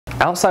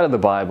Outside of the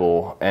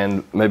Bible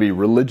and maybe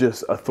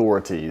religious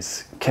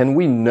authorities, can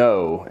we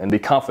know and be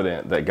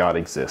confident that God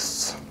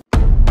exists?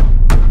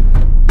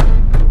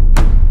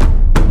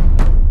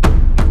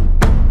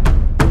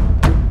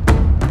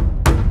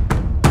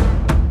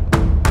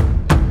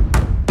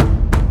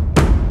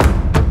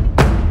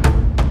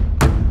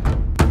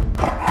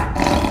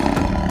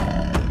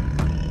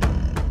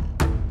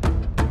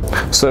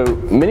 So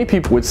many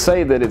people would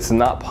say that it's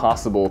not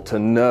possible to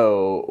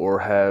know or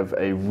have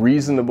a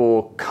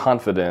reasonable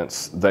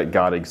confidence that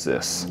God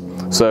exists.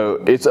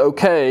 So it's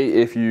okay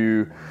if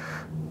you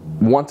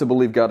want to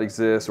believe God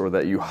exists, or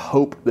that you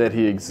hope that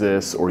He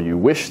exists, or you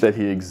wish that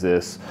He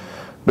exists,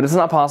 but it's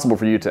not possible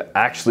for you to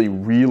actually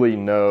really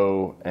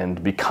know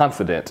and be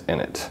confident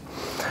in it.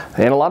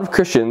 And a lot of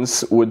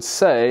Christians would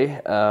say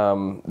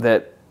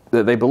that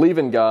they believe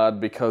in God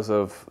because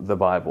of the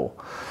Bible.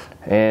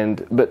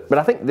 But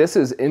I think this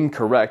is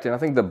incorrect, and I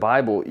think the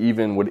Bible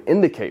even would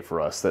indicate for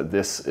us that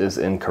this is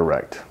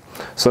incorrect.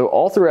 So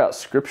all throughout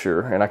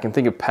Scripture, and I can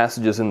think of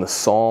passages in the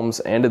Psalms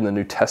and in the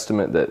New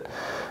Testament that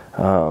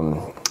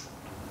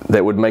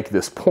would make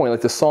this point. Like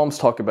the Psalms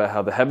talk about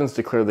how the heavens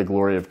declare the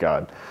glory of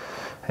God,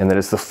 and that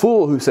it's the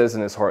fool who says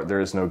in his heart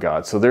there is no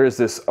God. So there is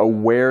this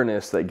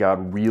awareness that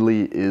God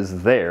really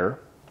is there,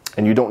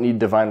 and you don't need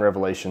divine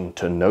revelation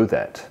to know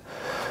that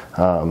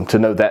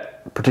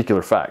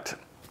particular fact.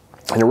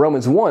 In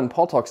Romans 1,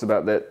 Paul talks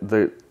about that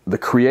the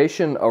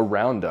creation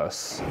around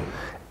us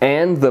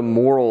and the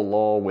moral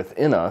law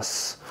within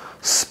us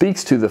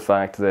speaks to the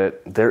fact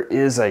that there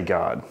is a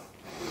God.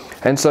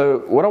 And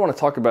so what I want to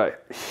talk about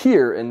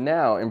here and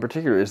now in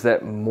particular is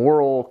that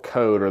moral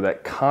code, or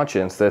that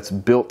conscience that's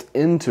built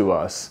into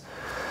us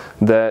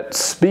that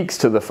speaks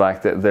to the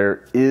fact that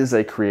there is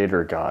a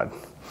creator God.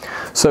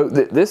 So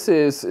this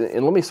is,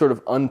 and let me sort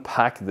of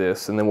unpack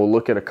this, and then we'll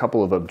look at a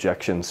couple of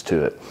objections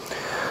to it.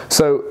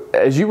 So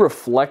as you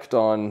reflect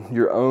on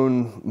your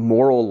own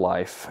moral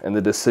life and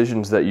the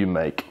decisions that you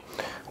make,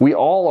 we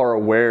all are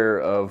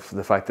aware of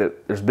the fact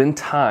that there's been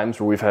times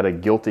where we've had a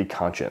guilty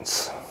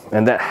conscience.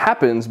 And that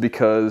happens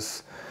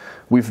because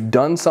we've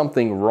done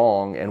something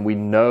wrong, and we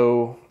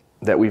know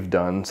that we've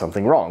done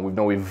something wrong. We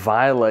know we've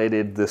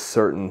violated this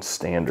certain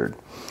standard.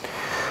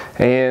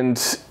 And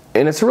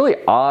it's a really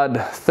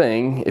odd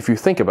thing if you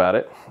think about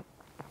it,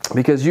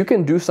 because you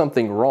can do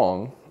something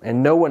wrong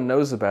and no one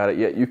knows about it,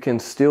 yet you can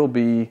still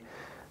be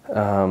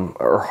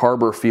or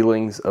harbor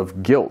feelings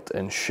of guilt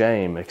and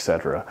shame,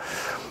 etc.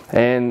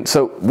 And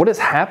so what is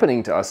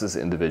happening to us as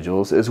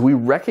individuals is we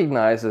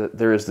recognize that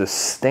there is this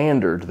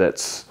standard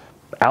that's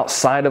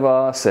outside of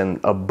us and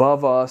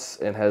above us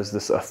and has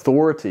this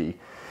authority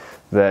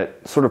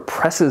that sort of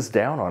presses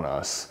down on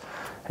us,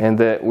 and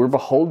that we're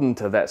beholden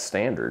to that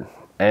standard.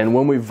 And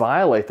when we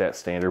violate that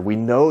standard, we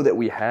know that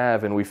we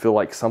have, and we feel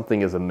like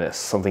something is amiss,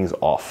 something's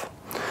off.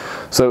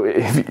 So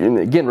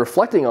again,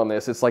 reflecting on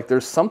this, it's like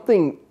there's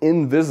something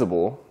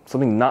invisible,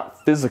 something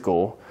not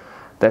physical,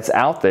 that's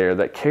out there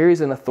that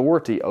carries an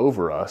authority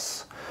over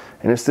us.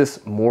 And it's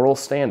this moral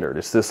standard,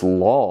 it's this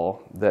law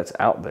that's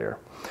out there.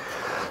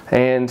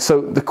 And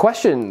so the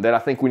question that I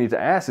think we need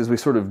to ask as we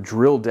sort of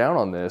drill down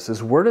on this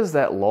is, where does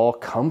that law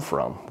come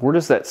from? Where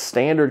does that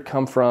standard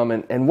come from?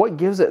 And what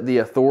gives it the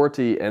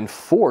authority and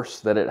force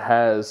that it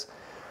has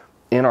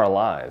in our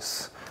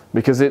lives?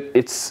 Because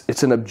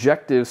it's an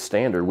objective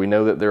standard. We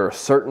know that there are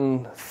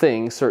certain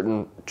things,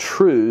 certain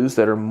truths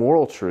that are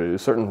moral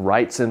truths, certain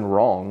rights and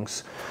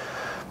wrongs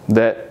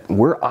that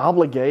we're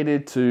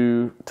obligated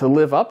to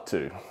live up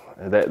to,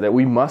 that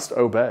we must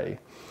obey.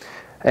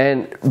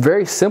 And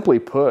very simply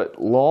put,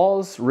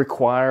 laws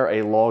require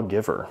a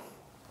lawgiver.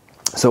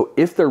 So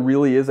if there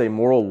really is a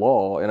moral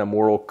law and a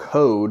moral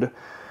code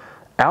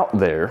out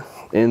there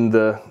in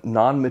the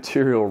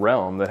non-material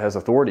realm that has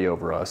authority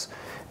over us,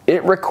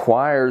 it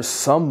requires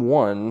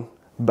someone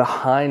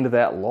behind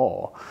that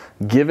law,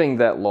 giving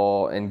that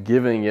law and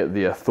giving it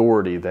the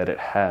authority that it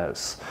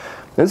has.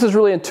 This is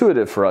really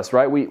intuitive for us,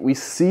 right? We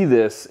see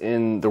this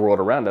in the world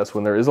around us.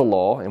 When there is a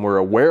law and we're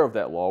aware of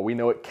that law, we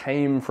know it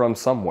came from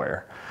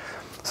somewhere.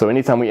 So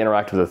anytime we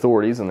interact with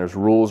authorities and there's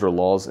rules or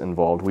laws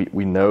involved,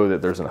 we know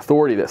that there's an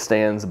authority that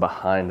stands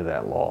behind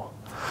that law.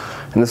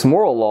 And this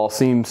moral law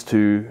seems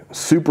to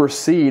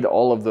supersede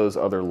all of those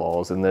other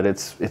laws, in that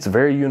it's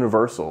very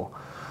universal,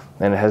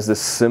 and it has this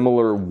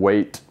similar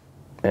weight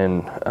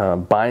and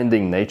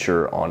binding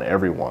nature on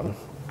everyone.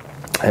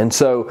 And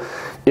so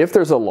if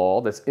there's a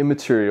law that's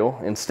immaterial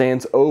and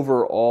stands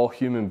over all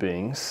human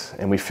beings,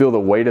 and we feel the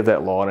weight of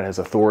that law and it has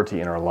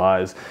authority in our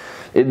lives,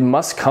 it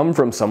must come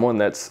from someone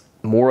that's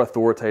more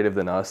authoritative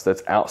than us,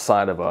 that's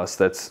outside of us,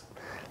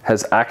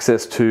 has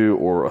access to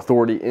or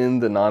authority in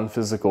the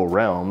non-physical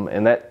realm,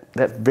 and that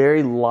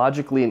very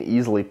logically and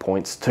easily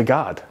points to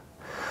God.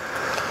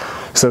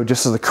 So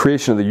just as the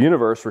creation of the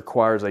universe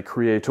requires a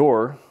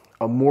creator,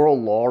 a moral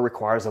law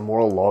requires a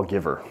moral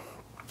lawgiver.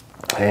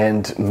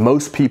 And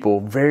most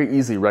people very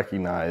easily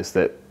recognize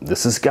that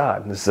this is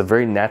God. This is a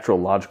very natural,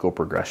 logical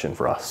progression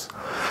for us.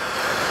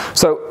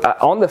 So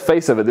on the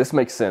face of it, this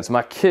makes sense.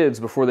 My kids,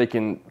 before they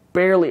can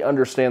barely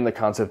understand the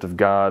concept of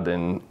God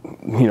and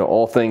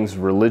all things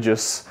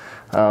religious,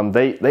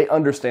 they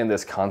understand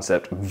this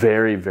concept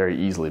very, very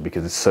easily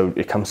because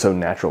it comes so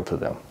natural to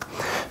them.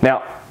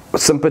 Now,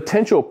 some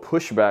potential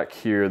pushback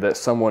here that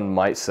someone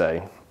might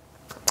say,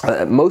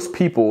 most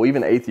people,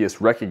 even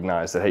atheists,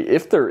 recognize that, hey,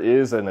 if there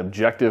is an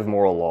objective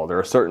moral law, there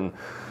are certain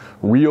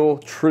real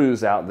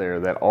truths out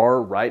there that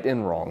are right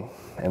and wrong,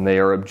 and they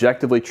are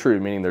objectively true,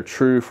 meaning they're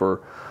true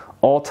for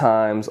all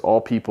times, all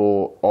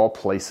people, all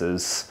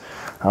places.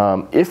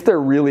 If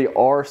there really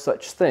are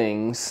such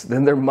things,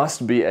 then there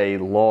must be a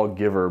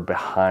lawgiver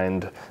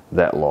behind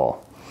that law,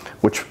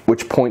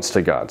 which points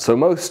to God. So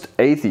most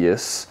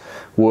atheists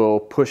will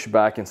push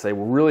back and say,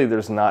 well, really,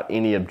 there's not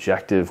any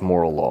objective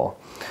moral law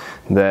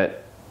that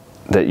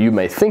you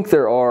may think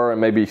there are,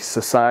 and maybe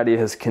society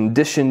has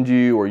conditioned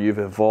you, or you've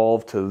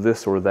evolved to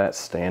this or that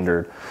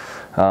standard.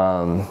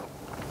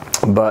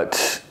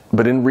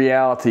 But in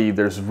reality,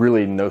 there's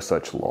really no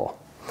such law.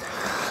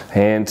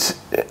 And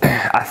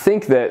I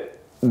think that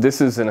this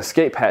is an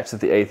escape hatch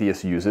that the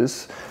atheist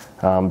uses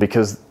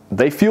because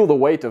they feel the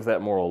weight of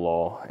that moral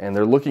law, and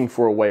they're looking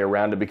for a way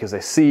around it because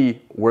they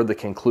see where the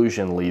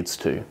conclusion leads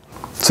to.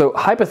 So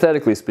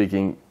hypothetically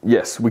speaking,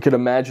 yes, we could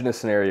imagine a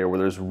scenario where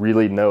there's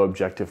really no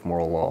objective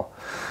moral law.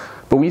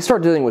 But when you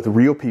start dealing with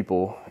real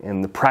people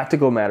in the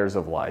practical matters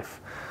of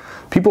life,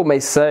 people may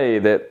say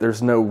that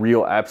there's no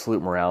real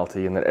absolute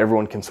morality and that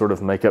everyone can sort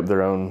of make up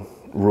their own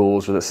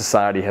rules, or that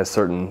society has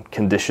certain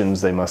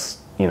conditions they must,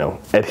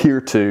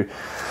 adhere to.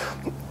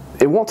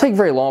 It won't take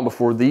very long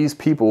before these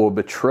people will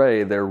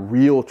betray their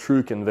real,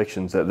 true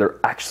convictions that there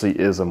actually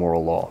is a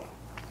moral law.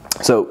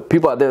 So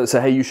people out there that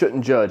say, hey, you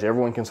shouldn't judge,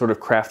 everyone can sort of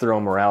craft their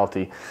own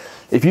morality.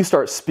 If you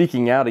start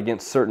speaking out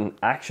against certain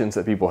actions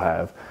that people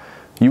have,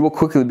 you will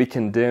quickly be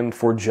condemned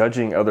for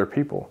judging other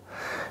people.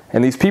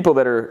 And these people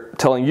that are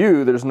telling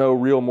you there's no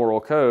real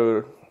moral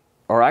code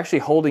are actually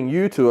holding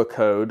you to a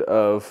code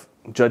of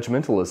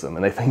judgmentalism,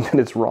 and they think that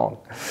it's wrong.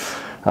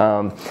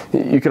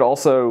 You could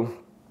also,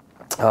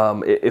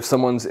 if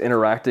someone's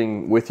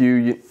interacting with you,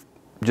 you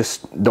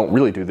just don't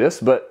really do this,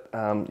 but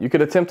you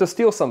could attempt to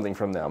steal something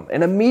from them.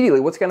 And immediately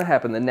what's going to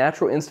happen, the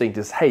natural instinct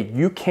is, hey,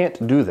 you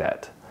can't do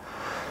that.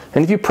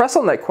 And if you press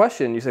on that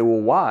question, you say, well,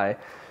 why?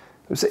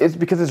 It's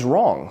because it's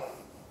wrong.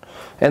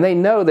 And they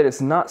know that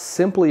it's not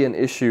simply an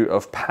issue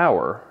of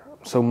power,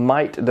 so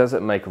might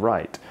doesn't make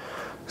right.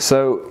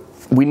 So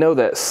we know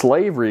that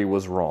slavery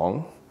was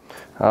wrong,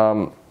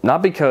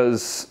 not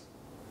because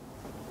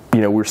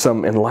we're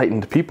some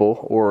enlightened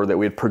people or that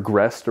we had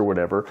progressed or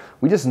whatever.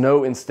 We just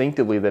know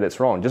instinctively that it's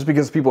wrong. Just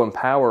because people in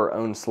power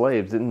owned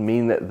slaves didn't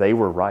mean that they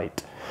were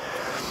right.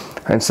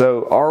 And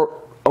so our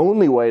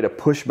only way to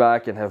push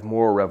back and have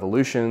moral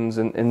revolutions,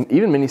 and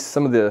even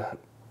some of the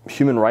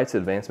human rights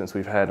advancements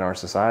we've had in our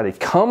society,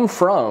 come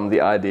from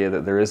the idea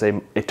that there is an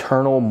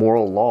eternal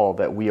moral law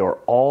that we are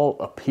all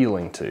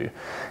appealing to,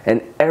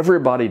 and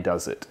everybody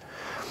does it.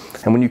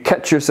 And when you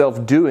catch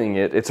yourself doing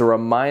it, it's a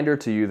reminder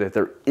to you that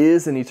there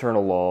is an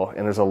eternal law,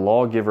 and there's a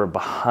lawgiver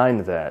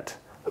behind that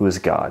who is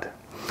God.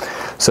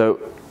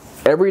 So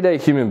everyday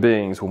human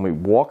beings, when we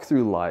walk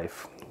through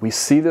life, we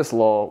see this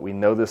law, we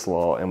know this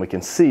law, and we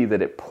can see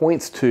that it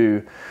points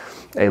to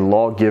a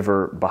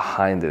lawgiver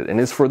behind it. And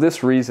it's for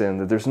this reason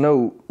that there's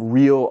no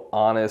real,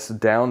 honest,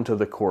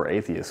 down-to-the-core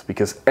atheist,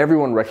 because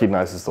everyone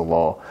recognizes the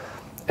law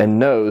and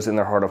knows in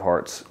their heart of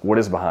hearts what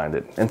is behind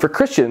it. And for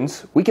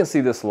Christians, we can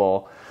see this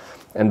law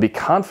and be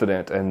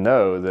confident and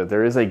know that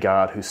there is a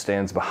God who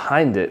stands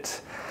behind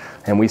it,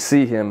 and we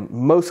see him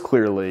most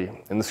clearly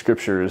in the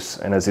Scriptures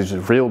and as he's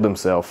revealed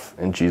himself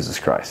in Jesus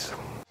Christ.